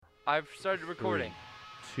I've started recording.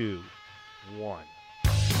 3, 2, 1.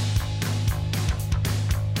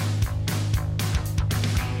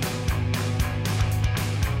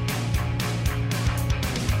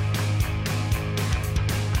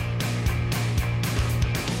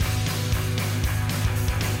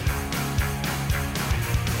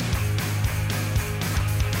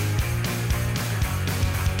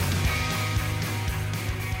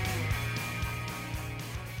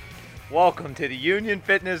 Welcome to the Union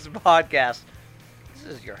Fitness Podcast. This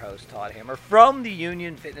is your host, Todd Hammer, from the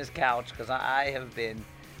Union Fitness couch, because I have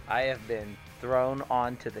been thrown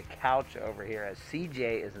onto the couch over here as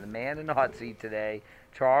CJ is the man in the hot seat today.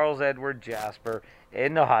 Charles Edward Jasper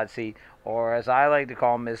in the hot seat, or as I like to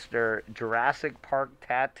call Mr. Jurassic Park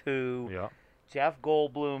Tattoo, Yeah. Jeff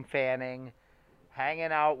Goldblum fanning,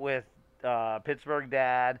 hanging out with Pittsburgh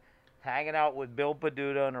Dad, hanging out with Bill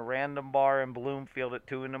Peduto in a random bar in Bloomfield at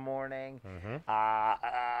 2 in the morning,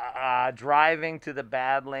 driving to the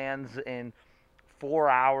Badlands in 4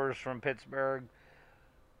 hours from Pittsburgh.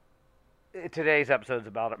 Today's episode's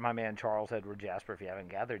about my man Charles Edward Jasper, if you haven't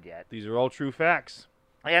gathered yet. These are all true facts.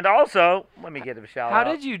 And also, let me give a shout out.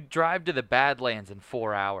 How did you drive to the Badlands in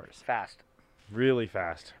 4 hours? Fast. Really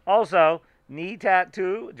fast. Also, knee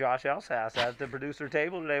tattoo, Josh Elsass at the producer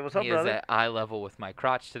table today. What's up, He is brother? at eye level with my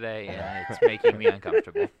crotch today, and it's making me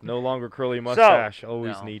uncomfortable. No longer curly mustache,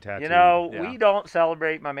 always No. knee tattoo. You know, Yeah. we don't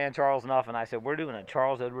celebrate my man Charles enough, and I said, we're doing a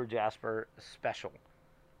Charles Edward Jasper special.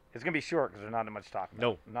 It's going to be short because there's not that much to talk about.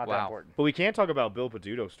 No. Not that Wow. important. But we can't talk about Bill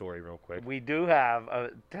Peduto's story real quick. We do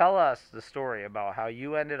have, tell us the story about how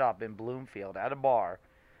you ended up in Bloomfield at a bar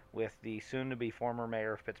with the soon-to-be former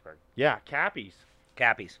mayor of Pittsburgh. Yeah, Cappy's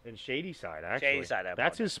Cappies. in Shady Side, actually. Shady Side, I That's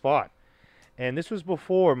apologize. his spot. And this was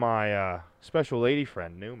before my special lady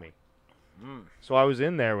friend knew me. So I was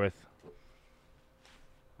in there with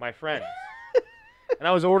my friends. And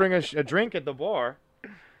I was ordering a drink at the bar.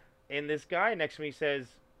 And this guy next to me says,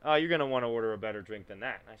 "Oh, you're going to want to order a better drink than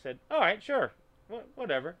that." And I said, "All right, sure.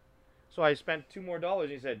 Whatever." So I spent $2 more.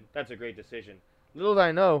 He said, "That's a great decision." Little did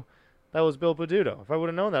I know, that was Bill Peduto. If I would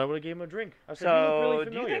have known that, I would have gave him a drink. I said, "You look So, really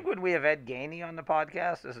do familiar." you think when we have Ed Gainey on the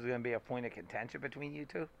podcast, this is going to be a point of contention between you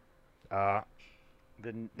two?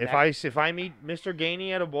 If I meet Mr.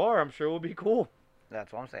 Gainey at a bar, I'm sure we'll be cool.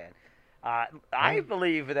 That's what I'm saying. I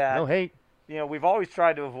believe that, No hate. you know, we've always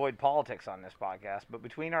tried to avoid politics on this podcast, but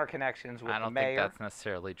between our connections with I the don't think mayor, that's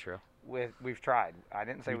necessarily true. we've tried. I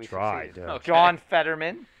didn't say We we tried, succeeded. yeah. Okay. John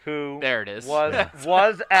Fetterman, who There it is.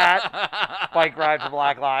 was at Bike Ride for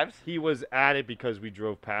Black Lives. He was at it because we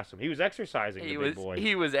drove past him. He was exercising, He the was big boy.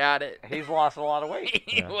 he was at it. He's lost a lot of weight.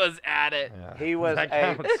 He was at it. Yeah. He was That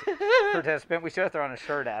a counts. participant. We should have thrown a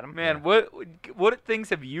shirt at him. Man, what things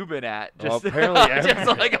have you been at? Well, Just, apparently just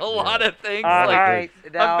everything. like a lot of things. All like right,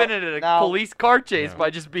 now, I've been in a now, police car chase Yeah. by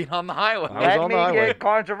just being on the highway. I was Let on me the highway. get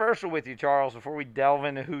controversial with you, Charles, before we delve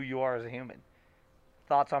into who you are as a human.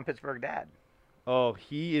 Thoughts on Pittsburgh Dad? Oh,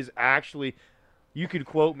 he is actually. You could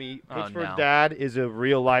quote me. Oh, Pittsburgh no. Dad is a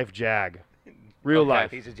real life Jag. Real Okay.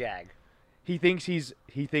 life. He's a jag. He thinks he's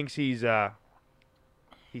the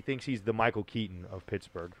Michael Keaton of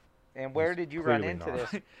Pittsburgh. And where He's did you run clearly into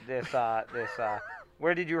not. this?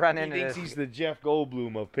 Where did you run He into thinks this? he's the Jeff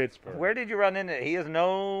Goldblum of Pittsburgh. Where did you run into? He is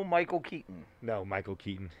no Michael Keaton. No, Michael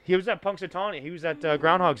Keaton. He was at Punxsutawney. He was at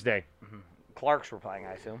Groundhog's Day. Clarks were playing,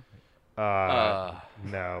 I assume.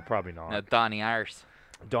 No, probably not. No, Donnie Ayers.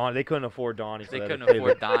 They couldn't afford Donnie. so They had to couldn't play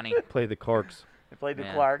afford Donnie. Play the Clarks. They played the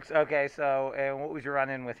Man. Clarks. Okay, so and what was your run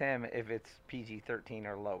in with him? If it's PG-13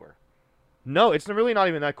 or lower? No, it's really not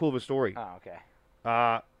even that cool of a story. Oh, okay.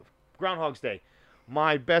 Groundhog's Day.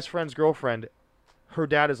 My best friend's girlfriend, her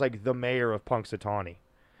dad is like the mayor of Punxsutawney.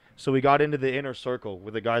 So we got into the inner circle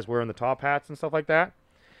with the guys wearing the top hats and stuff like that.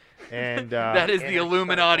 And That is the Inner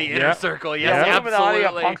Illuminati circle. inner Yeah. circle. The Yes, Illuminati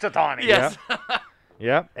of absolutely. Punxsutawney. Yes.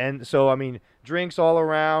 yeah, and so I mean, drinks all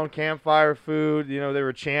around, campfire food. You know, they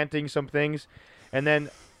were chanting some things, and then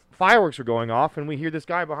fireworks were going off, and we hear this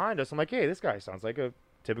guy behind us. I'm like, hey, this guy sounds like a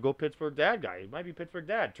typical Pittsburgh Dad guy. He might be Pittsburgh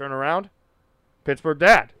Dad. Turn around, Pittsburgh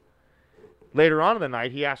Dad. Later on in the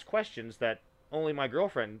night, he asked questions that only my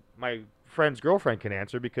friend's girlfriend can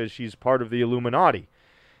answer because she's part of the Illuminati.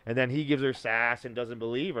 And then he gives her sass and doesn't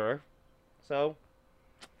believe her. So,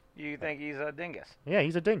 You think he's a dingus? yeah,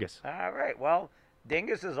 he's a dingus. All right. Well,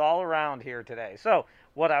 dingus is all around here today. So,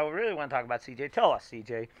 what I really want to talk about, CJ, tell us,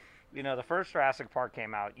 CJ. You know, the first Jurassic Park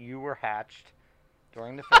came out. You were hatched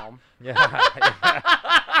during the film. Yeah.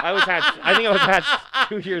 I was hatched. I think I was hatched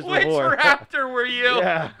 2 years Which before. raptor were you?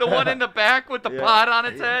 Yeah. The one in the back with the Yeah. pod on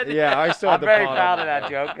its head? Yeah, I still I'm have the very pod proud on of my that head.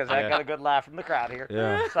 joke because I Yeah. got a good laugh from the crowd here.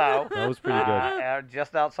 Yeah. So That was pretty good.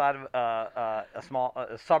 just outside of a small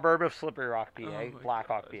suburb of Slippery Rock, PA, Oh my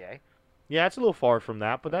Blackhawk, gosh. PA. Yeah, it's a little far from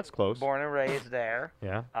that, but that's close. Born and raised there.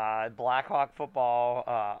 Yeah, Blackhawk football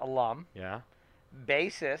alum. yeah.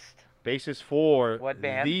 Bassist. Basis for What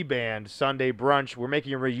band? the band Sunday Brunch. We're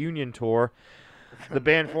making a reunion tour. The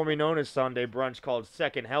band formerly known as Sunday Brunch called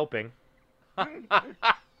Second Helping.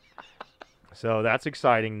 So that's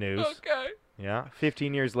exciting news. Okay. Yeah,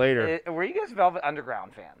 15 years later. Were you guys Velvet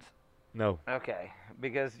Underground fans? No. Okay,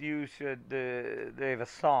 because you should. They have a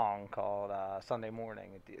song called Sunday Morning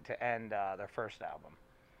to end their first album.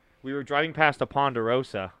 We were driving past a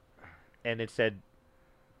Ponderosa, and it said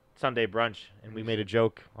Sunday Brunch, and we made a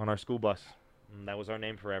joke on our school bus. And that was our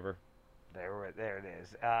name forever. There it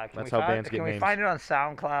is. That's how bands get Can we names. find it on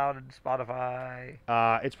SoundCloud and Spotify,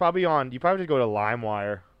 It's probably on. You probably just go to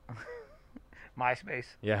LimeWire. MySpace?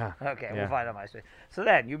 Yeah. Okay, Yeah. we'll find it on MySpace. So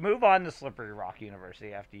then you move on to Slippery Rock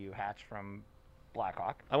University after you hatch from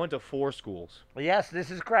Blackhawk. I went to 4 schools. Well, yes, this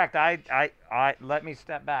is correct. I let me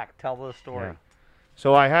step back. Tell the story. Yeah.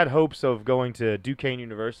 So I had hopes of going to Duquesne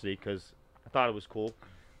University because I thought it was cool.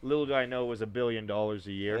 Little did I know it was $1 billion a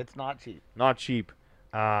year. It's not cheap. Not cheap.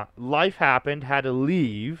 Life happened. Had to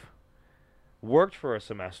leave. Worked for a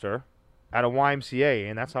semester at a YMCA,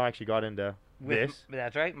 and that's how I actually got into this.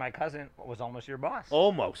 That's right. My cousin was almost your boss.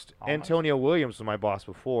 Almost. Almost. Antonio Williams was my boss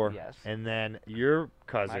before. Yes. And then your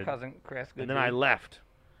cousin. My cousin Chris. Good And then I dude. left.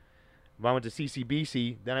 I went to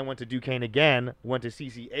CCBC. Then I went to Duquesne again. Went to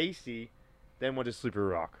CCAC. Then went to Slippery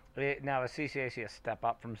Rock. Now, is CCAC a step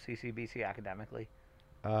up from CCBC academically?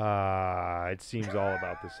 It seems all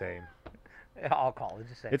about the same. All college is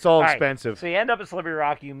the same. It's all right, expensive. So you end up at Slippery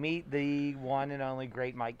Rock. You meet the one and only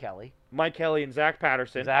great Mike Kelly. Mike Kelly and Zach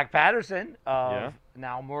Patterson. Zach Patterson of Yeah.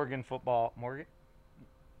 now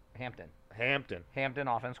Hampton Hampton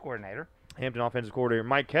offense coordinator. Hampton offensive coordinator.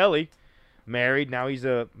 Mike Kelly, married. Now he's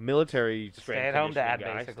a military strength Stay-at-home conditioning dad,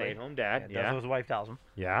 guy. basically. Stay-at-home dad. That's Yeah. what his wife tells him.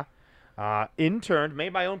 Yeah. Interned,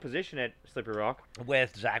 made my own position at Slippery Rock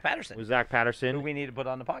With Zach Patterson, with Zach Patterson. who we need to put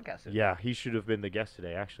on the podcast. Yeah, he should have been the guest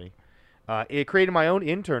today, actually. It created my own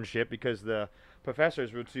internship because the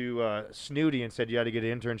professors were too snooty and said you had to get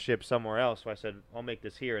an internship somewhere else. So I said, I'll make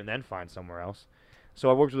this here and then find somewhere else. So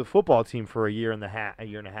I worked with the football team for a year and a half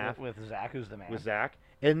With Zach, who's the man. with Zach.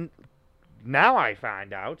 And now I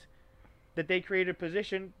find out that they created a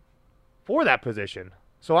position for that position.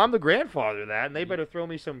 So I'm the grandfather of that, and they better throw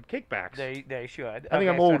me some kickbacks. They should. I think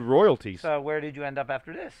I'm Okay, owed royalties. So where did you end up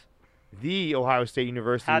after this? The Ohio State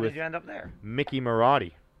University How with did you end up there? Mickey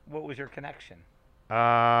Marotti. What was your connection?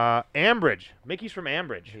 Ambridge. Mickey's from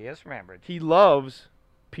Ambridge. He is from Ambridge. He loves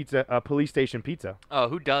pizza, police station pizza. Oh,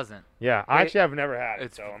 who doesn't? Yeah, I Hey, actually have never had it.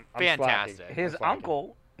 it's So I'm fantastic. slacking. His I'm slacking.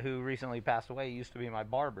 uncle, who recently passed away, used to be my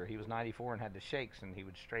barber. He was 94 and had the shakes, and he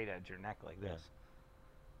would straight edge your neck like Yeah. this.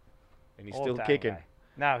 And he's Old still time kicking. guy.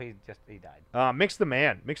 No, he died. Mix the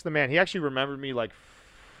man. He actually remembered me like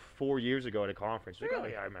 4 years ago at a conference. Like, Really?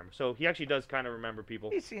 Oh, yeah, I remember. So he actually does kind of remember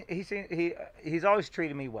people. He's always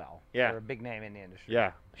treated me well. Yeah. For a big name in the industry.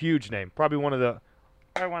 Yeah, huge name. Probably one of the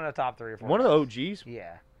Probably one of the top 3 or 4. one of the guys. OGs.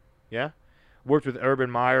 Yeah. Yeah. Worked with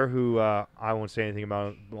Urban Meyer, who I won't say anything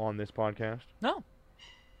about on this podcast. No.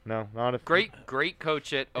 No, not a Great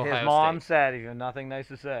coach at Ohio His mom State. said, "You have nothing nice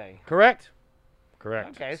to say." Correct. Correct.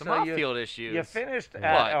 Okay, Some so you off-field issues. you finished But-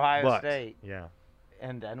 at Ohio But State, yeah.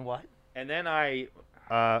 and then what? And then I,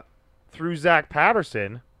 through Zach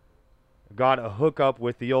Patterson, got a hookup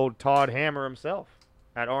with the old Todd Hammer himself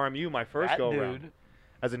at RMU my first That go dude. around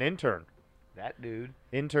as an intern. That dude.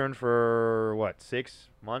 Intern for what, 6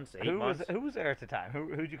 months, 8 Who months? was there at the time?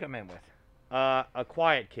 Who'd you come in with? A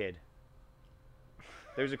quiet kid.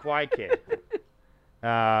 There's a quiet kid.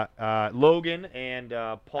 Logan and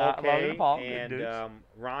Paul Logan K and Paul, good and dudes.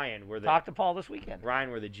 Ryan were the Talk to Paul this weekend. Ryan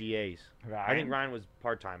were the GAs. I think Ryan was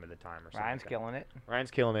part time at the time or something. Ryan's like that. killing it.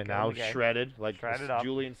 Ryan's killing it now. Killing the game. Shredded like Shredded a up.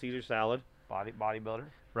 Julian Caesar salad. Bodybuilder.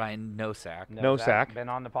 Ryan Nosak. No sack. Been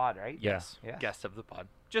on the pod, right? Yes. Yeah. Guest of the pod.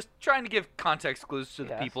 Just trying to give context clues to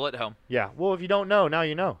the Yes. people at home. Yeah. Well, if you don't know, now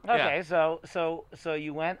you know. Okay, so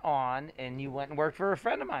you went on and you went and worked for a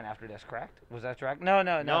friend of mine after this, correct? Was that correct? No.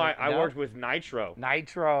 No, I worked with Nitro.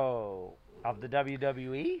 Nitro of the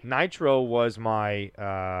WWE. Nitro was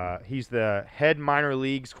my. He's the head minor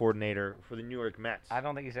leagues coordinator for the New York Mets. I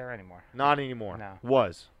don't think he's there anymore. Not anymore. No.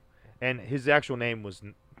 Was, and his actual name was.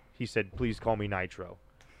 He said, "Please call me Nitro."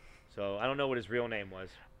 So I don't know what his real name was.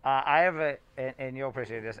 I have and you'll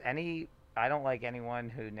appreciate this. I don't like anyone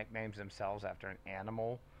who nicknames themselves after an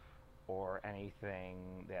animal or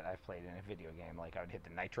anything that I've played in a video game. Like I would hit the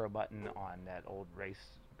nitro button on that old race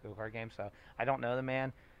go-kart game. So I don't know the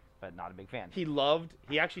man, but not a big fan.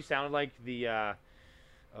 He actually sounded like the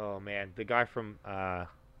the guy from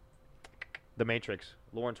The Matrix,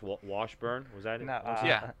 Lawrence Washburn. Was that it? No,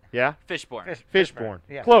 Yeah. Yeah? Fishborn. Fishborn.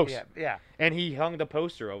 Yeah, Close. Yeah. And he hung the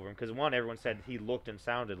poster over him because everyone said he looked and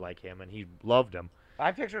sounded like him, and he loved him.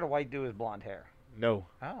 I pictured a white dude with blonde hair. No,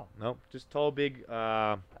 Oh, nope, just tall, big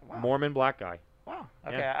wow. Mormon black guy. Wow.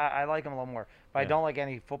 Okay, Yeah. I like him a little more, but I Yeah. don't like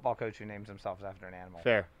any football coach who names themselves after an animal.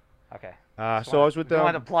 Fair. Okay. So I was with them. them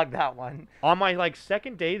Want to plug that one? on my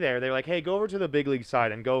second day there. They were like, "Hey, go over to the big league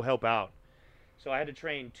side and go help out." So I had to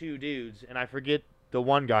train 2 dudes, and I forget the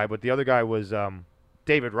one guy, but the other guy was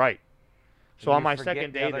David Wright. So You on my forget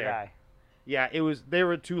second the day other there, guy. yeah, they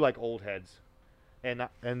were 2 like old heads, and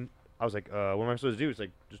I was like, "What am I supposed to do?" It's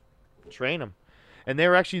like just train them, and they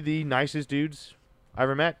were actually the nicest dudes I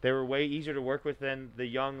ever met. They were way easier to work with than the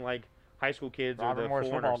young like high school kids or Robert the Morris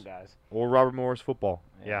football foreigners guys. or Robert Morris football.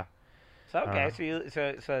 Yeah. So okay,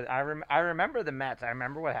 so I remember the Mets. I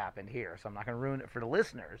remember what happened here. So I'm not going to ruin it for the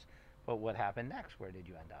listeners. But what happened next? Where did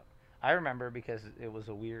you end up? I remember because it was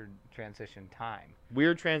a weird transition time.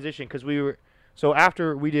 Weird transition because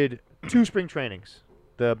after we did 2 spring trainings,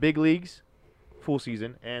 the big leagues, full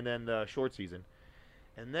season, and then the short season,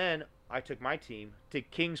 and then I took my team to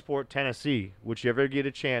Kingsport, Tennessee, which you ever get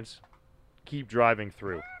a chance, keep driving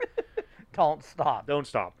through. Don't stop. Don't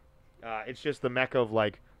stop. It's just the mecca of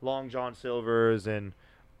like Long John Silvers and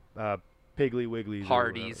Piggly Wigglies. or whatever.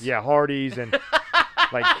 Hardee's. Yeah, Hardee's and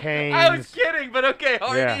like Cane's. I was kidding, but okay,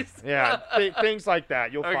 Hardee's. Yeah, things like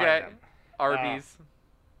that. You'll find Okay. them. Arby's.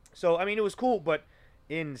 So, I mean, it was cool, but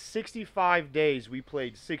in 65 days, we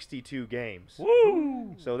played 62 games.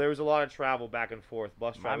 Woo! So there was a lot of travel back and forth,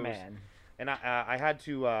 bus My travel. man. And I had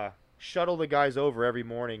to shuttle the guys over every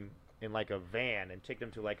morning in like a van and take them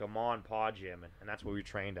to like a Ma and Pa gym, and that's what we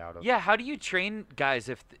trained out of. Yeah, how do you train guys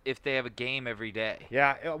if they have a game every day?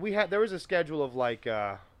 Yeah, there was a schedule of like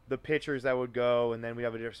the pitchers that would go, and then we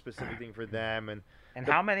have a different specific thing for them, and And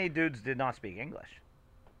how many dudes did not speak English?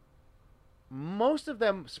 most of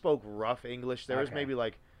them spoke rough English. There was Okay. maybe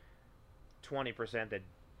like 20% that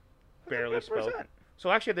barely That's a good spoke. percent.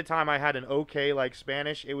 So actually, at the time, I had an okay like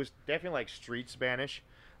Spanish. It was definitely like street Spanish,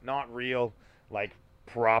 not real like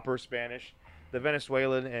proper Spanish. The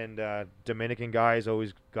Venezuelan and Dominican guys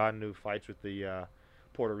always got into fights with the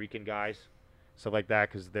Puerto Rican guys, stuff like that,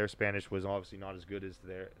 because their Spanish was obviously not as good as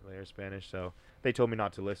their Spanish. So they told me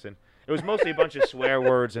not to listen. It was mostly a bunch of swear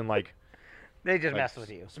words and like They just like mess with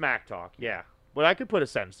you. smack talk. Yeah, but I could put a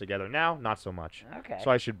sentence together. Now, not so much. Okay. So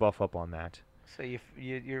I should buff up on that. So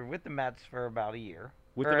you're with the Mets for about a year.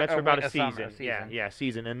 With Or the Mets for about a summer, season. Yeah,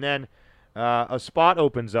 season. And then a spot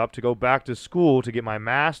opens up to go back to school to get my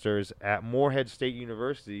master's at Morehead State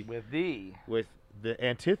University With the with the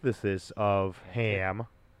antithesis of Ham,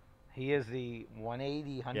 he is the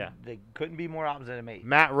 180, 100. Yeah. They couldn't be more opposite of me.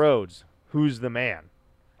 Matt Rhodes, who's the man.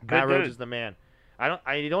 Good Matt Rhodes dude. is the man. I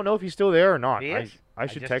don't know if he's still there or not. He is. I I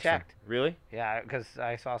should just text checked. him. Really? Yeah, because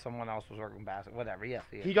I saw someone else was working basket. Whatever. Yes.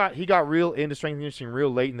 He got real into strength and conditioning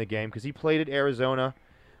real late in the game because he played at Arizona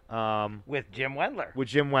with Jim Wendler. with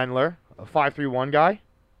Jim Wendler, a 5'3" guy.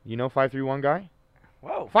 You know 5'3" guy?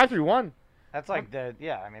 Whoa. 5'3". That's like the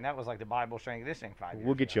I mean that was like the Bible strength and conditioning 5 years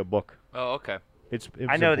We'll get ago. you a book. Oh, okay. It's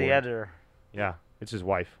I know the important. editor. Yeah, it's his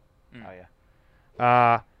wife. Mm. Oh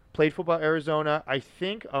yeah. Played football at Arizona. I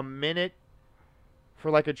think a minute for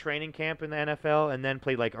like a training camp in the NFL, and then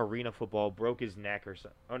played like arena football. Broke his neck or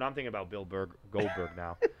something. Oh, no, I'm thinking about Bill Goldberg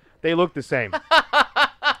now. They look the same.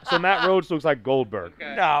 So Matt Rhodes looks like Goldberg.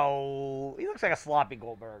 Okay. No, he looks like a sloppy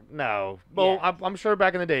Goldberg. No, well, Yeah. I'm sure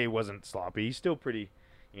back in the day he wasn't sloppy. He's still pretty,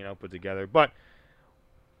 put together. But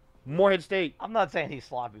Morehead State, I'm not saying he's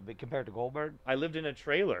sloppy, but compared to Goldberg, I lived in a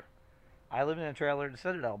trailer. I live in a trailer in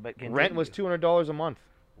Citadel, but Rent was $200 a month.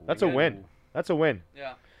 That's a win. That's a win.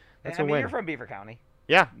 Yeah. That's I a mean, win. you're from Beaver County.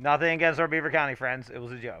 Yeah, Nothing against our Beaver County friends. It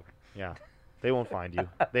was a joke. yeah. They won't find you.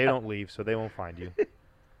 They don't leave, so they won't find you.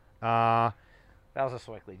 Uh, That was a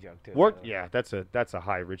Swickley joke too. worked. by the way. Yeah, that's a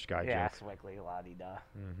high rich guy Yeah, joke. Swickley, la-di-da.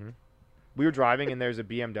 Hmm. We were driving, and there's a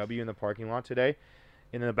BMW in the parking lot today.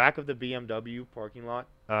 And in the back of the BMW parking lot,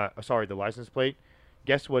 the license plate,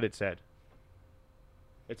 guess what it said?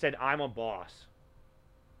 It said, "I'm a boss."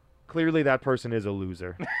 Clearly, that person is a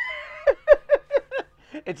loser.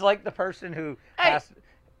 It's like the person who Hey. has.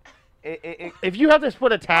 It, If you have to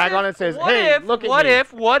put a tag on it that says, what "Hey, if, look at what me."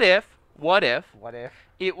 if, what if what if?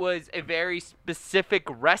 it was a very specific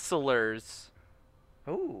wrestler's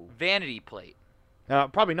Ooh. vanity plate?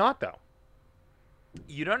 Probably not, though.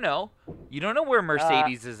 You don't know. You don't know where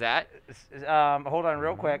Mercedes is at. Hold on,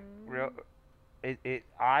 real quick.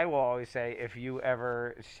 I will always say, if you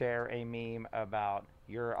ever share a meme about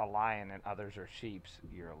you're a lion and others are sheeps,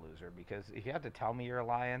 you're a loser. Because if you have to tell me you're a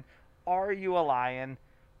lion, are you a lion?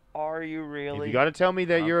 Are you really? If you got to tell me I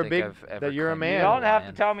that don't you're a think big, I've ever that you're a claimed man. You you're a don't have to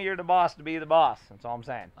lion. tell me you're the boss to be the boss. That's all I'm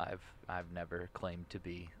saying. I've never claimed to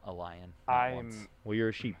be a lion. Not once. I'm Well, you're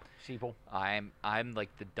a sheep. sheeple. I'm like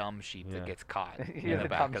the dumb sheep Yeah. that gets caught You're in the the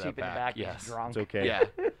back dumb of sheep the in the pack. back. He's Yes. drunk. It's okay. Yeah.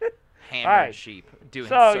 Hammered Alright. sheep doing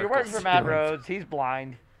So circles. you're working for Matt Rhodes. He's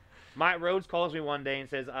blind. Matt Rhodes calls me one day and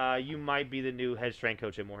says, "You might be the new head strength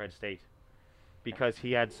coach at Morehead State," because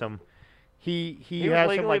he had some. He He was has some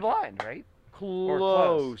legally like blind, right? Or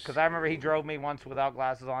close. Because I remember he drove me once without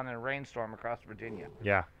glasses on in a rainstorm across Virginia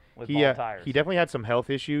Yeah. with He bald tires. he definitely had some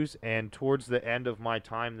health issues, and towards the end of my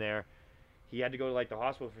time there, he had to go to like the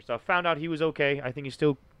hospital for stuff. Found out he was okay. I think he's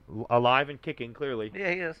still alive and kicking clearly,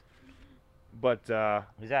 Yeah, he is. but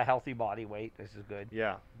He's at a healthy body weight. This is good.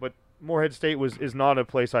 yeah. But Morehead State is not a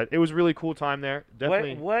place It was a really cool time there.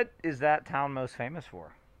 Definitely. What is that town most famous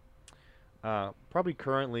for? Probably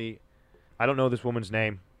currently, I don't know this woman's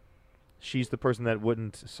name. She's the person that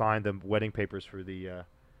wouldn't sign the wedding papers for the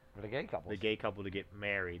For the gay couples. gay couple to get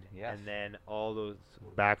married. Yes. And then all those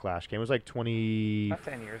backlash came. It was like 2015, About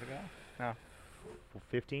 10 years ago.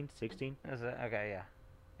 16. Is it? Okay, yeah.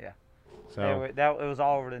 So It was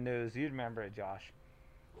all over the news. You'd remember it, Josh.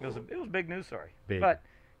 It was a big news story. Big. But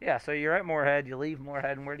yeah, so you're at Morehead. You leave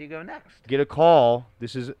Morehead, and where do you go next? get a call.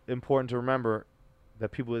 This is important to remember that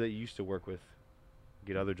people that you used to work with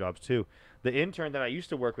get other jobs too. The intern that I used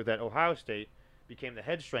to work with at Ohio State became the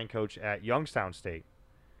head strength coach at Youngstown State.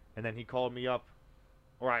 And then he called me up,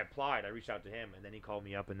 or I applied. I reached out to him, and then he called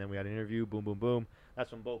me up, and then we had an interview. Boom, boom, boom.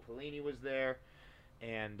 That's when Bo Pelini was there,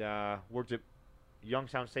 and worked at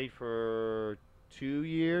Youngstown State for 2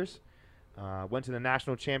 years. Went to the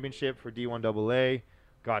national championship for D1AA.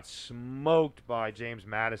 Got smoked by James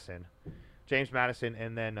Madison.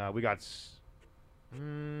 And then we got.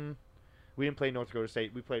 We didn't play North Dakota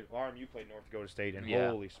State. We played RMU. Played North Dakota State, and Yeah.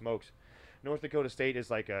 holy smokes, North Dakota State is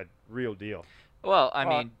like a real deal. Well, I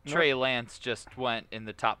Well, mean, Trey Lance just went in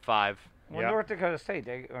the top 5. Well, Yeah. North Dakota State.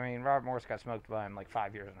 Robert Morris got smoked by him like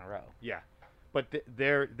 5 years in a row. Yeah, but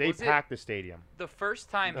they Was it- packed the stadium. The first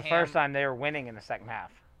time The Ham, first time they were winning in the second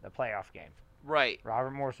half, the playoff game. right,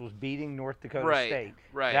 Robert Morris was beating North Dakota Right, State.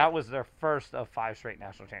 right. That was their first of 5 straight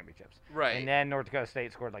national championships. right. And then North Dakota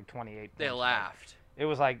State scored like 28 They points. laughed. It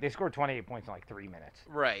was like they scored 28 points in like 3 minutes.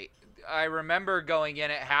 Right. I remember going in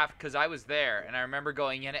at half because I was there, and I remember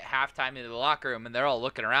going in at halftime into the locker room, and they're all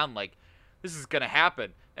looking around like, "This is gonna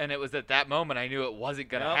happen." And it was at that moment I knew it wasn't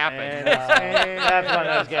gonna Yep, happen. and, That's one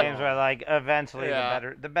of those games where like eventually Yeah.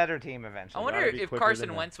 the better team I eventually. wonder gotta be if quicker Carson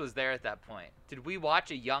than that. Wentz was there at that point. Did we watch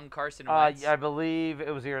a young Carson Wentz? I believe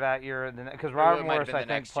it was either that year because Or Robert it might have Morris been I the think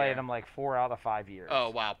next played year. him like 4 out of 5 years. Oh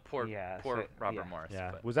wow, poor Yeah, poor so- Robert yeah. Morris.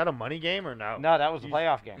 Yeah, but- was that a money game or no? No, that was the You-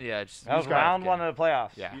 playoff game. yeah, just That was got- round 1 of the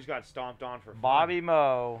playoffs. Yeah. You just got stomped on for fun. Bobby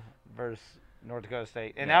Moe versus North Dakota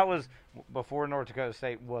State, and Yeah. that was before North Dakota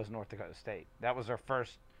State was North Dakota State. That was their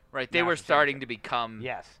first. right. They were national starting to championship. become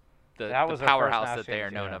Yes, the, that the was their first powerhouse national that they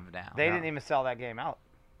are known championship. of now. they No. didn't even sell that game out.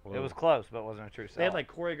 Well, It was close, but it wasn't a true sell. They had like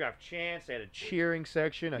choreographed chants. They had a cheering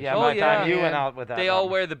section. yeah, Oh, by the time yeah. you went out with that. They all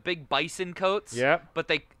one. wear the big bison coats. Yep.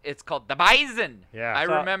 But it's called the bison. Yeah. I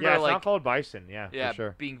So- remember Yeah, it's like not called bison. Yeah, yeah, for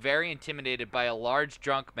sure. being very intimidated by a large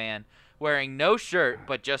drunk man wearing no shirt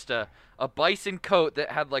but just a bison coat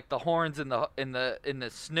that had like the horns in the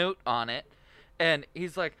snoot on it, and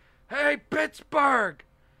he's like, "Hey, Pittsburgh!"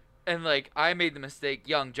 And like I made the mistake,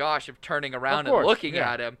 young Josh, of turning around course, and looking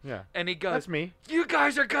yeah, at him, Yeah. and he goes, That's me. "You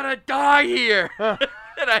guys are gonna die here!"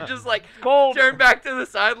 And I just like cold. turned back to the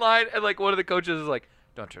sideline, and like one of the coaches is like,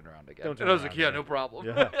 "Don't turn around again." Don't turn and I was around like, "Yeah, again." no problem."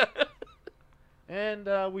 Yeah.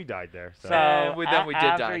 And we died there. So, So And we did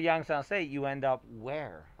after die. Youngstown State, you end up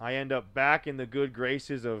where? I end up back in the good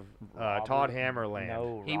graces of Todd Robert- Hammerland.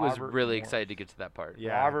 No, He was Robert really Morris. excited to get to that part.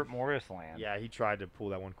 Yeah. Robert Morris land. Yeah, he tried to pull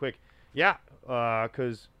that one quick. Yeah,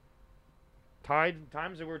 because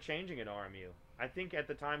times that were changing at RMU. I think at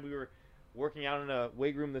the time we were working out in a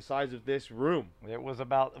weight room the size of this room. It was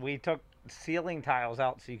about we took ceiling tiles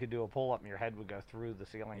out so you could do a pull up and your head would go through the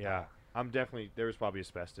ceiling Yeah, tile. there was probably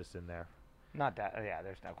asbestos in there. Not that. Yeah,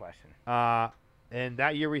 there's no question. And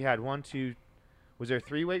that year we had was there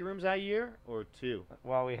 3 weight rooms that year or 2?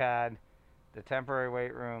 Well, we had the temporary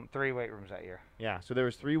weight room, 3 weight rooms that year. Yeah, so there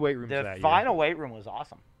was 3 weight rooms The that final weight room was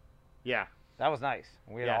awesome. year. Yeah, That was nice.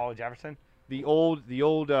 We had Yeah. all Jefferson. the old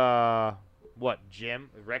gym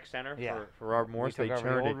rec center Yeah. for Robert Morris. We They took over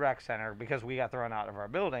the turned old it. rec center because we got thrown out of our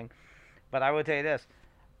building. But I would tell you this: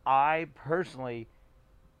 I personally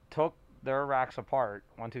took their racks apart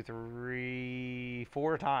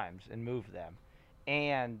 4 times and moved them,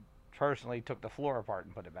 and personally took the floor apart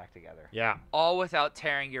and put it back together. Yeah. All without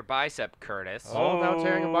tearing your bicep, Curtis. All without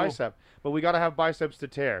tearing a Oh. bicep. But we got to have biceps to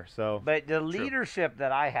tear. So But the leadership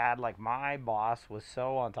that I had, like my boss was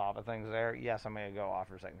so on top of things there. Yes, I'm going to go off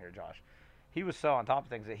for a second here, Josh. He was so on top of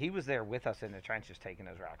things that he was there with us in the trenches taking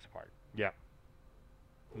those racks apart. yeah.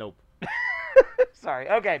 Nope. Sorry.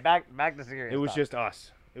 Okay, back to serious It was stuff. just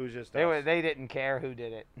us. It was just They, us. they didn't care who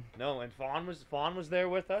did it. No, and Fawn was there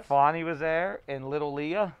with us. Fawny was there, and little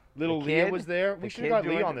Leah. Little the Leah kid- was there. the We should kid have got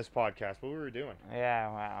Leah joined on it. this podcast. What we were doing. Yeah,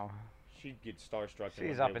 wow. She'd get starstruck.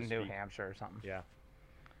 She's up in New Hampshire or something.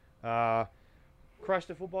 Yeah. Crushed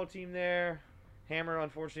the football team there. Hammer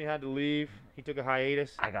unfortunately had to leave. He took a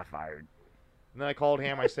hiatus. I got fired. And then I called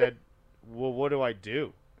Ham. I said, "Well, what do I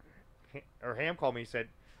do?" Or Ham called me. He said,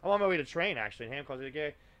 "I'm on my way to train actually." And Ham calls me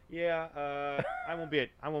again. Yeah. I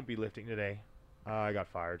won't be lifting today. I got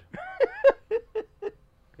fired.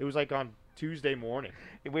 It was like on Tuesday morning.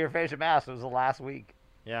 We were finishing mass. It was the last week.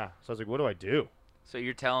 Yeah. So I was like, "What do I do?" So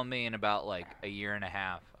you're telling me in about like a year and a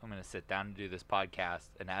half, I'm gonna sit down and do this podcast,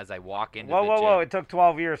 and as I walk into Whoa, the whoa, gym, whoa! It took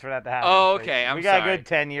 12 years for that to happen. Oh, So okay, I'm we got sorry. a good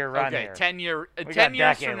 10-year run okay, here. 10 years got from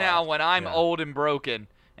decade now left. when I'm Yeah. old and broken,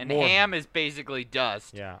 and More. Ham is basically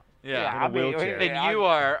dust. Yeah. Yeah. In a I'll be- wheelchair. And I'll- you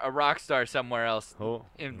are a rock star somewhere else Oh.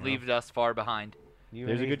 and yeah. leave us far behind. You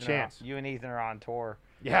There's and a good Ethan are- chance. You and Ethan are on tour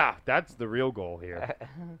Yeah, that's the real goal here.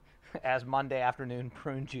 as Monday afternoon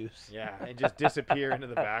prune juice. Yeah, and just disappear into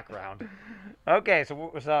the background. Okay,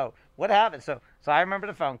 so what happened? So I remember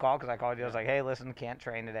the phone call because I called you. I was like, "Hey, listen, can't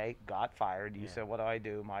train today. Got fired." You Yeah. said, "What do I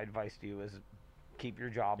do?" My advice to you is keep your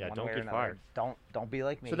job Yeah, one don't way or get another. fired. Don't be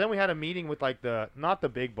like me. So then we had a meeting with like not the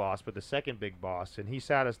big boss, but the second big boss, and he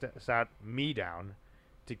sat me down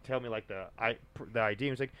to tell me like the idea.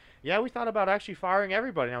 He was like, "Yeah, we thought about actually firing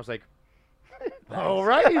everybody," and I was like,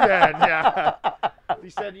 "Alrighty then." Yeah. He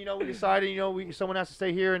said, "We decided, someone has to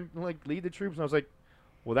stay here and like lead the troops," and I was like,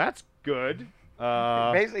 "Well, that's good."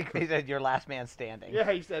 Basically, he said you're last man standing.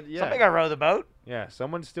 Yeah, he said, "Yeah." Somebody got to row the boat. Yeah,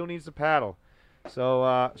 someone still needs to paddle.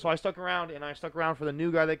 So so I stuck around, and I stuck around for the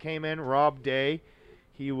new guy that came in, Rob Day.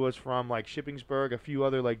 He was from like Shippensburg, a few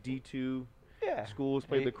other like D2 Yeah. schools,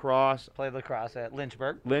 played He lacrosse. played lacrosse at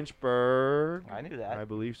Lynchburg. Lynchburg, I knew that. I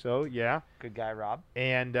believe so, yeah. Good guy, Rob.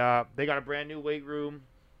 And they got a brand new weight room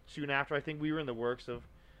soon after. I think we were in the works of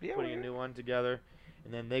Yeah, putting a we- new one together.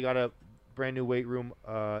 And then they got a brand new weight room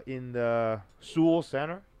in the Sewell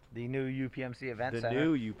Center, the new UPMC event the center.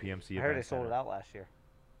 new UPMC I heard they event sold it center. out last year.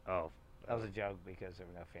 Oh, That was a joke because there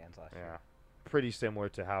were no fans last year. yeah. Pretty similar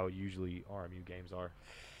to how usually RMU games are.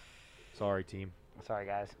 Sorry, team. Sorry,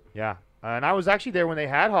 guys. Yeah, and I was actually there when they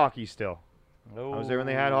had hockey still. was there when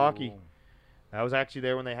they had hockey. I was actually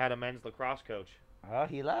there when they had a men's lacrosse coach. Oh,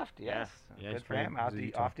 he left. Yes. Yeah, Good he's for him. from- he's a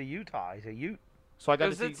Utah. Off to Utah. He's a Ute. So I got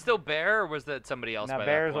Was to see. it still Bear, or was that somebody else Now by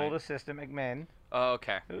Bears' that point? old assistant McMinn, Oh,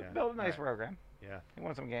 okay. who Yeah. built a nice Right. program. Yeah. He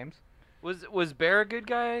won some games. Was Bear a good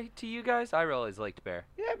guy to you guys? I always liked Bear.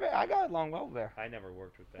 Yeah, but I got along well with Bear. I never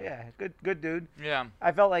worked with them. Yeah, good dude. Yeah.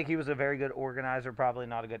 I felt like he was a very good organizer, probably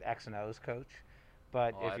not a good X and O's coach.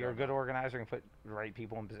 But Oh, I if you're a don't good know. organizer and put the right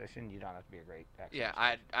people in position, you don't have to be a great X. Yeah,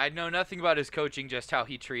 I know nothing about his coaching, just how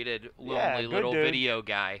he treated lonely good little dude. video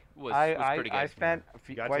guy was pretty good. I spent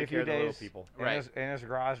You gotta quite a take few care of the little days people. Right. in his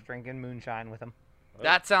garage drinking moonshine with him.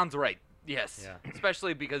 That sounds right. Yes. Yeah.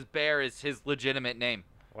 Especially because Bear is his legitimate name.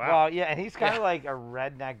 Wow. Well, yeah, and he's kind of Yeah. like a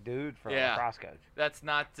redneck dude for a Yeah. lacrosse coach. That's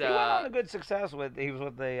not. He went on a good success with. He was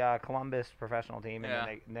with the Columbus professional team, and,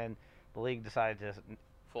 Yeah. and then the league decided to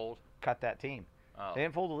fold. cut that team. Oh. They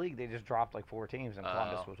didn't fold the league; they just dropped like 4 teams, and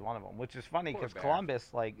Columbus Oh. was one of them. Which is funny Poor because Bear.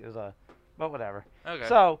 Columbus is a, but whatever. Okay.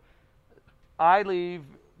 So I leave.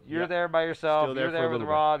 You're Yep. there by yourself. Still there You're for a there with little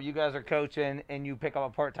bit. Rob. You guys are coaching, and you pick up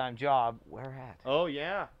a part-time job. Where at? Oh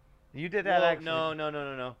yeah. You did that Well, actually.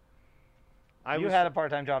 no. You had a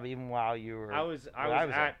part-time job even while you were. I was well, I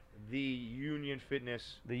was at the Union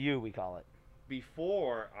Fitness the U we call it.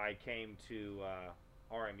 before I came to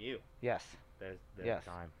RMU. Yes. That Yes.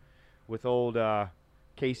 time with old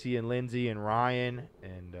Casey and Lindsay and Ryan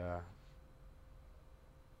and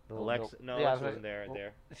Alexa. No, yeah, Alexa wasn't there. well,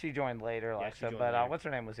 There. She joined later, Yeah, she Alexa. joined But later. what's her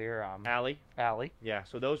name was here? Allie. Allie. Yeah.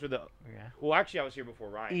 So those were the. Yeah. Well, actually, I was here before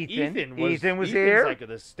Ryan. Ethan. Ethan was Ethan's Ethan's here. like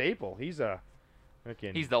the staple. He's a.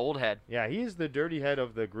 Freaking, He's the old head. yeah, he's the dirty head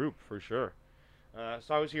of the group for sure.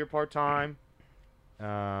 So I was here part time.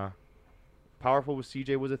 Powerful with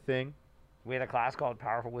CJ was a thing. We had a class called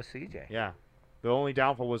Powerful with CJ, Yeah. The only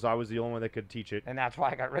downfall was I was the only one that could teach it. and that's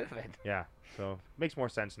why I got rid of it. Yeah. So makes more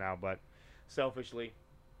sense now, but selfishly,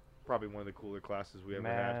 probably one of the cooler classes we ever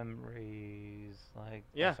had. Memories, like.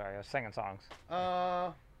 Yeah. Oh, sorry, I was singing songs.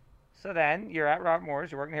 Uh, So then you're at Robert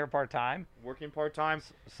Morris. You're working here part time. working part time.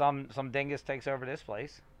 Some dingus takes over this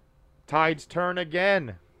place. Tides turn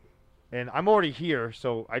again, and I'm already here,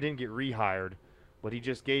 so I didn't get rehired, but he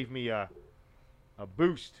just gave me a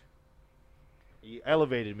boost. He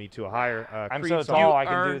elevated me to a higher. I'm creed so song. tall I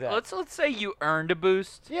can do that. Let's say you earned a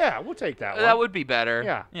boost. Yeah, we'll take that one. That would be better.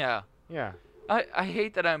 Yeah. Yeah. Yeah. I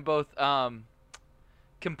hate that I'm both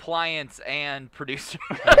compliance and producer.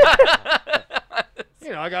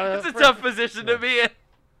 You know, I got It's a tough position to be in.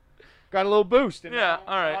 got a little boost. And Yeah, now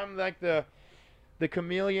all right. I'm like the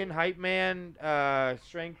chameleon, hype man,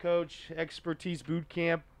 strength coach, expertise boot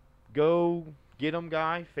camp, go get 'em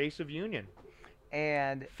guy, face of Union.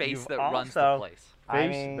 And Face you've that runs the also- place. I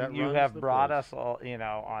Face mean, that you runs have the brought place. us all,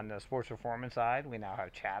 on the sports performance side. We now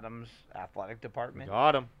have Chatham's athletic department.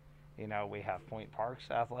 Got him. We have Point Park's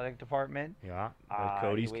athletic department. Yeah.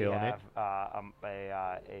 Cody's we killing have, it.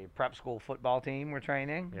 a prep school football team we're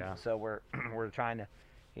training. Yeah. So we're we're trying to,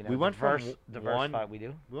 We went from diversify. one- We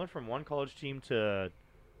do We went from one college team to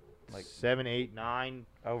Like- 7, 8, 9,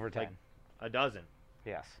 over 10. like a dozen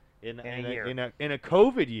Yes. in In a year. in a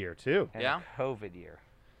COVID year too. In Yeah. a COVID year.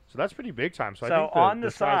 So that's pretty big time. So, I So think on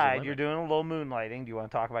the sky's side, limit. you're doing a little moonlighting. Do you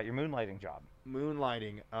want to talk about your moonlighting job?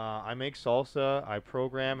 Moonlighting. I make salsa. I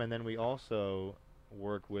program, and then we also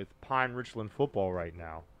work with Pine Richland football right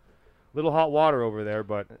now. Little hot water over there,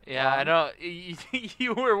 but Yeah, I know.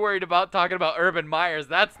 You were worried about talking about Urban Myers.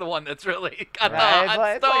 That's the one that's really got the Right, hot it's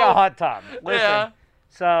like a stove. hot tub. Listen, Yeah.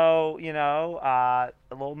 so, a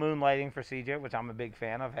little moonlighting for CJ, which I'm a big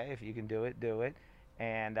fan of. Hey, if you can do it, do it.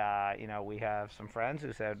 And, we have some friends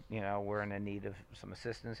who said, we're in need of some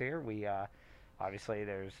assistance here. We, obviously,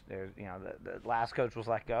 there's the last coach was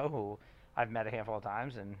let go, who I've met a handful of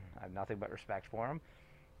times, and I have nothing but respect for him.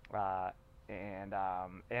 And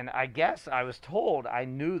I guess I was told I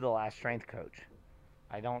knew the last strength coach.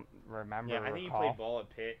 I don't remember. yeah, I think he recall. played ball at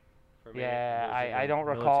Pitt. For a minute. Yeah, He was in I the don't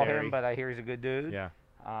recall military. him, but I hear he's a good dude. Yeah.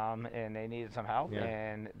 And they needed some help, Yeah.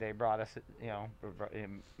 and they brought us,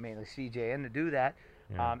 mainly CJ in to do that.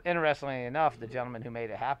 Yeah. Interestingly enough, the gentleman who made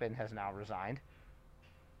it happen has now resigned.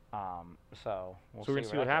 So we'll So we're gonna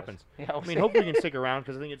see what that happens. goes. Yeah, I mean, hopefully we can stick around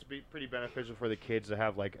because I think it's pretty beneficial for the kids to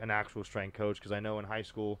have like an actual strength coach. Because I know in high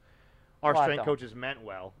school, our Well, I strength don't. coaches meant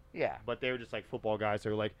well, yeah. but they were just like football guys. They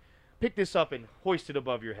were like, pick this up and hoist it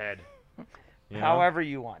above your head. You know? However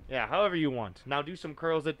you want. Yeah, however you want. Now do some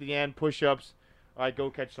curls at the end, push-ups. All right, go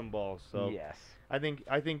catch some balls. So Yes. I think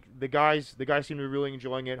the guys seem to be really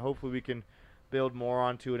enjoying it. Hopefully we can build more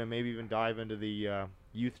onto it and maybe even dive into the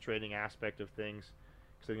youth training aspect of things.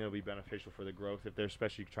 Because I think it'll be beneficial for the growth if they're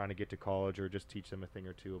especially trying to get to college or just teach them a thing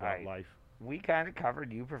or two about Right. life. We kind of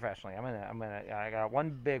covered you professionally. I got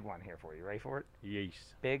one big one here for you. Ready for it?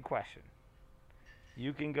 Yes. Big question.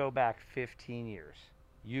 You can go back 15 years.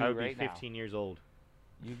 You I would right be 15 years old.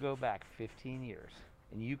 now. You go back 15 years,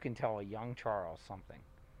 and you can tell a young Charles something,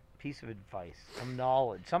 piece of advice, some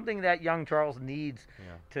knowledge, something that young Charles needs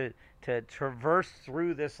Yeah. to traverse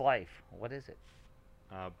through this life. What is it?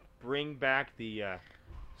 Bring back the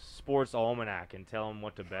sports almanac and tell them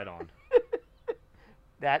what to bet on.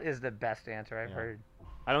 That is the best answer I've Yeah. heard.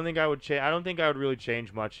 I don't think I would change. I don't think I would really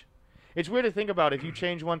change much. It's weird to think about if you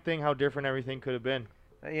change one thing, how different everything could have been.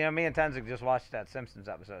 Me and Tenzing just watched that Simpsons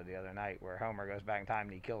episode the other night where Homer goes back in time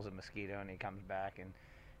and he kills a mosquito and he comes back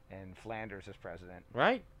and Flanders is president.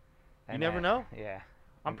 Right? You And, never know. Yeah.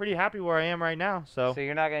 I'm pretty happy where I am right now. So, So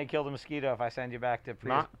you're not going to kill the mosquito if I send you back to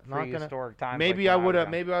Not gonna- prehistoric times. maybe like I when would was have.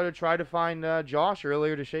 young. Maybe I would have tried to find Josh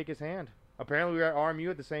earlier to shake his hand. Apparently, we were at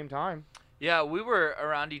RMU at the same time, Yeah, we were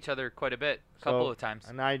around each other quite a bit, a couple So- of times.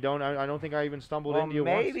 and I don't think I even stumbled Well, into you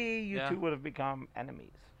maybe once. you Yeah. two would have become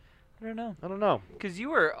enemies. I don't know. I don't know. Because you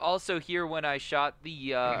were also here when I shot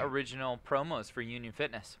the original promos for Union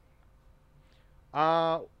Fitness.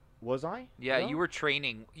 Was I? Yeah, No? you were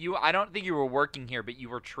training. I don't think you were working here, but you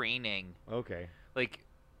were training. Okay. Like,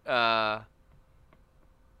 wow,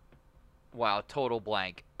 total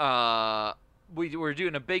blank. We were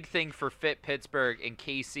doing a big thing for Fit Pittsburgh, and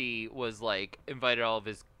Casey was like invited all of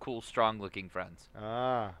his cool, strong-looking friends.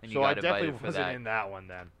 Ah. And you So I got definitely invited for wasn't that. in that one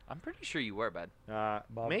then. I'm pretty sure you were, bud.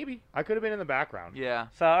 Bob. Maybe I could have been in the background. Yeah.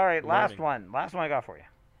 So, all right, last Learning. one I got for you.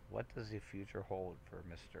 What does the future hold for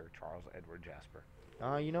Mr. Charles Edward Jasper?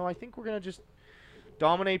 I think we're gonna just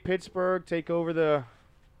dominate Pittsburgh, take over the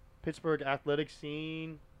Pittsburgh athletic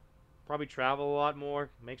scene, probably travel a lot more,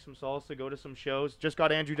 make some salsa, go to some shows. Just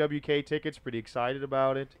got Andrew WK tickets, pretty excited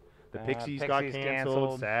about it. The Pixies got Pixies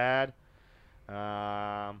canceled, canceled. sad.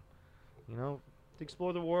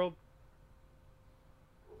 Explore the world.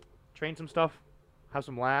 train some stuff, have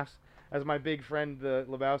some laughs. As my big friend the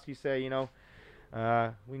Lebowski say, we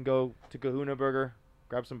can go to Kahuna Burger,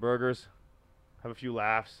 grab some burgers, have a few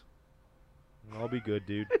laughs, and I'll be good,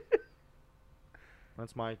 dude.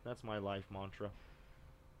 That's my life mantra.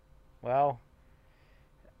 Well,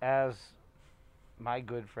 as my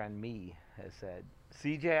good friend me has said,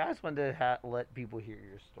 CJ, I just wanted to let people hear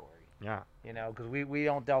your story. Yeah. Because we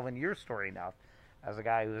don't delve into your story enough. As a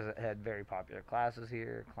guy who's had very popular classes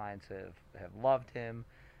here, clients have loved him.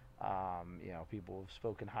 People have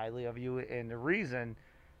spoken highly of you. And the reason,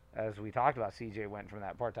 as we talked about, CJ went from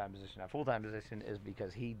that part-time position to that full-time position is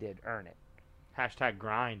because he did earn it. Hashtag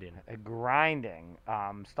grinding. Grinding.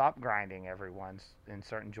 Stop grinding, everyone, and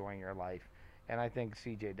start enjoying your life. And I think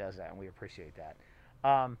CJ does that, and we appreciate that.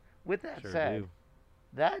 With that Sure said, do.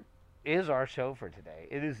 that is our show for today.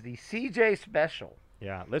 It is the CJ special.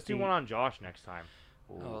 Yeah. Let's do one on Josh next time.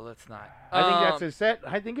 Oh, let's not. I think that's a set.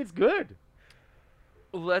 I think it's good.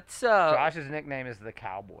 Let's Josh's nickname is the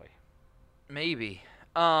Cowboy. maybe.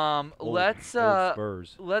 Old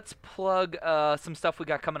Spurs. Let's plug some stuff we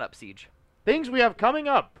got coming up, Siege. Things we have coming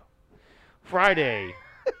up. Friday,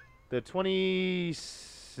 the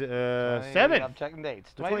 27th. I'm checking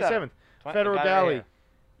dates. The 27th. Federal got it right Galley. here.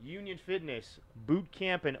 Union Fitness. Boot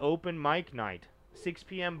Camp and Open Mic Night. 6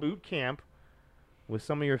 p.m. boot camp with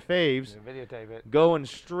some of your faves. Videotape it. Going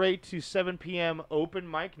straight to 7 p.m. Open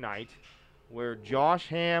Mic Night, where Josh,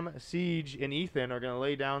 Ham, Siege, and Ethan are going to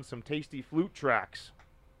lay down some tasty flute tracks.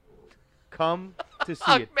 Come to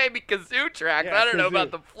see it. Maybe kazoo tracks. Yeah, I don't know kazoo.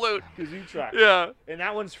 about the flute. Kazoo tracks. Yeah. And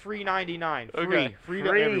that one's free 99. Okay. Free to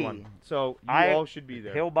Free. everyone. So you all should be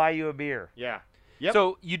there. He'll buy you a beer. Yeah. Yep.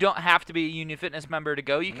 So you don't have to be a Union Fitness member to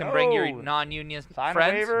go. You can bring your No. non-union Sign a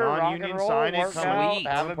friends. waiver, rock Non-union, and roll, sign it, work come out, Sweet.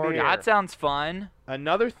 have a Party. beer. That sounds fun.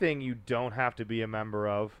 Another thing you don't have to be a member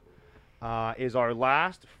of is our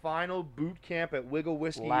last final boot camp at Wiggle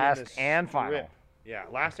Whiskey. in the Last and Strip. final. Yeah,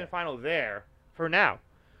 last and final there for now.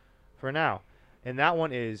 And that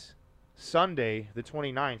one is Sunday, the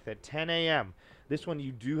 29th at 10 a.m. This one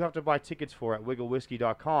you do have to buy tickets for at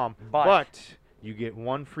wigglewhiskey.com, but you get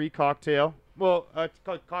one free cocktail. Well, a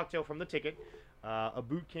cocktail from the ticket, a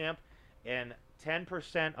boot camp, and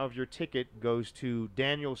 10% of your ticket goes to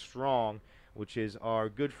Daniel Strong, which is our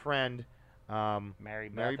good friend Mary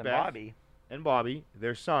Beth Mary and Beth. Bobby. and Bobby.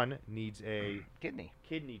 Their son needs a Kidney.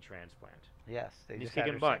 kidney transplant. Yes, they He's just had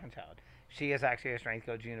kicking her butt. second child. She is actually a strength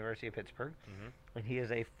coach at University of Pittsburgh, and he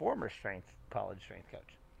is a former college strength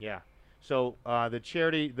coach. Yeah. So the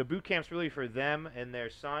charity, the boot camp's really for them and their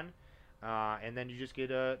son, and then you just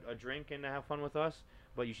get a drink and have fun with us.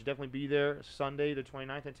 But you should definitely be there Sunday, the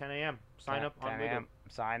 29th at 10 a.m. Sign up on 10 Wiggle. a.m.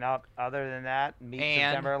 Sign up. Other than that, meet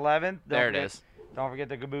And September 11th. There it is. Don't forget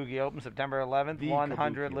the Kabuki Open, September 11th. The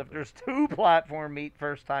 100 Kabuki lifters, 2 platform meet,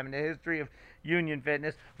 first time in the history of Union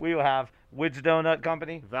Fitness. We will have Wid's Donut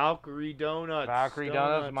Company. Valkyrie Donuts. Valkyrie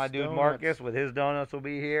Donuts, my dude Donuts. Marcus with his donuts will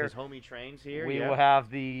be here. His homie trains here. We yeah. will have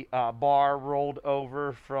the bar rolled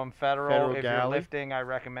over from Federal. If you're Galley. lifting, I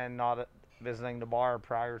recommend not visiting the bar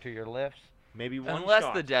prior to your lifts. Maybe one Unless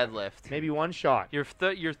shot. the deadlift. Maybe one shot. Your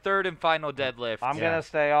third and final deadlift. I'm Yeah. going to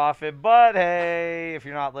stay off it, but hey, if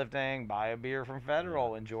you're not lifting, buy a beer from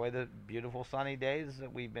Federal. Enjoy the beautiful sunny days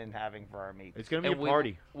that we've been having for our meets. It's gonna be And a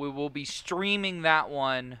party. We will be streaming that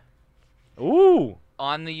one Ooh.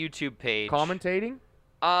 on the YouTube page. Commentating.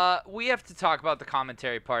 We have to talk about the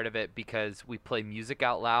commentary part of it because we play music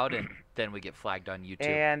out loud and then we get flagged on YouTube.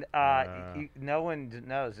 And no one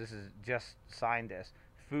knows, this is just signed this.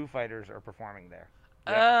 Foo Fighters are performing there.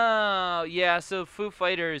 Oh, yeah, so Foo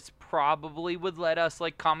Fighters probably would let us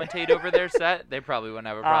like commentate over their set. They probably wouldn't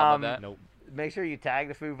have a problem with that. Nope. Make sure you tag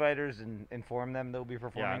the Foo Fighters and inform them they'll be Yeah.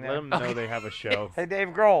 performing Let there. them know they have a show. Hey, Dave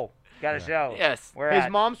Grohl, got a Yeah. show. Yes. Where His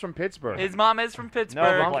at? mom's from Pittsburgh. His mom is from Pittsburgh.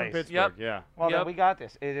 No, mom's place. from Pittsburgh. Yep. Yeah. Well, Yep. then we got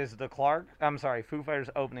this. It is the Foo Fighters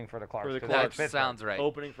opening for the Clarks. For the 'cause Clarks. it's That Pittsburgh. sounds right.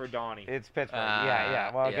 Opening for Donnie. It's Pittsburgh.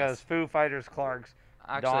 Yeah. Well, it yes. goes Foo Fighters, Clarks.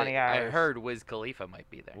 Actually, Donnie I Iris. heard Wiz Khalifa might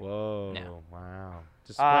be there. Whoa. No. Wow.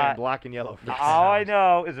 Just playing black and yellow. for All I sound.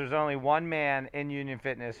 know is there's only one man in Union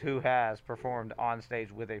Fitness who has performed on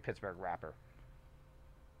stage with a Pittsburgh rapper.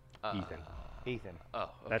 Ethan. Ethan. Oh,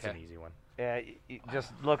 okay. That's an easy one.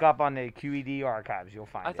 Just look up on the QED archives. You'll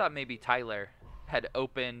find I it. thought maybe Tyler had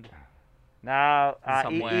opened. No,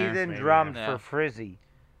 Somewhere. Ethan Maybe, drummed yeah. for Frizzy.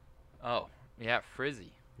 Oh, yeah,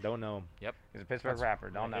 Frizzy. Don't know him. He's a Pittsburgh rapper.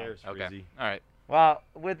 Don't My know. hair's Okay. frizzy. All right. Well,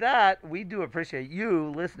 with that, we do appreciate you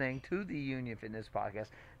listening to the Union Fitness Podcast.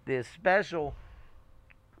 This special,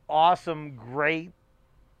 awesome, great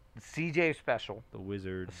CJ special. The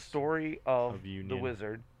Wizards. The story of Of the Union.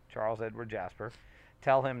 Wizard, Charles Edward Jasper.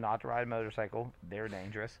 Tell him not to ride a motorcycle. They're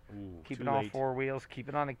dangerous. Ooh, Keep too it on late. 4 wheels. Keep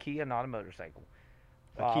it on a Kia, not a motorcycle.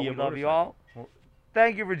 A Kia we love you motorcycle. all. Well,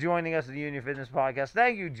 thank you for joining us at the Union Fitness Podcast.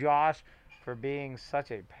 Thank you, Josh, for being such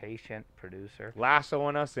a patient producer.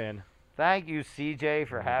 Lassoing us in. Thank you, CJ,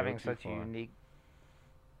 for Don't go having too such a far. unique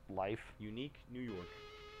life. Unique New York.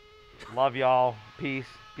 Love y'all. Peace.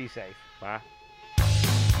 Be safe. Bye.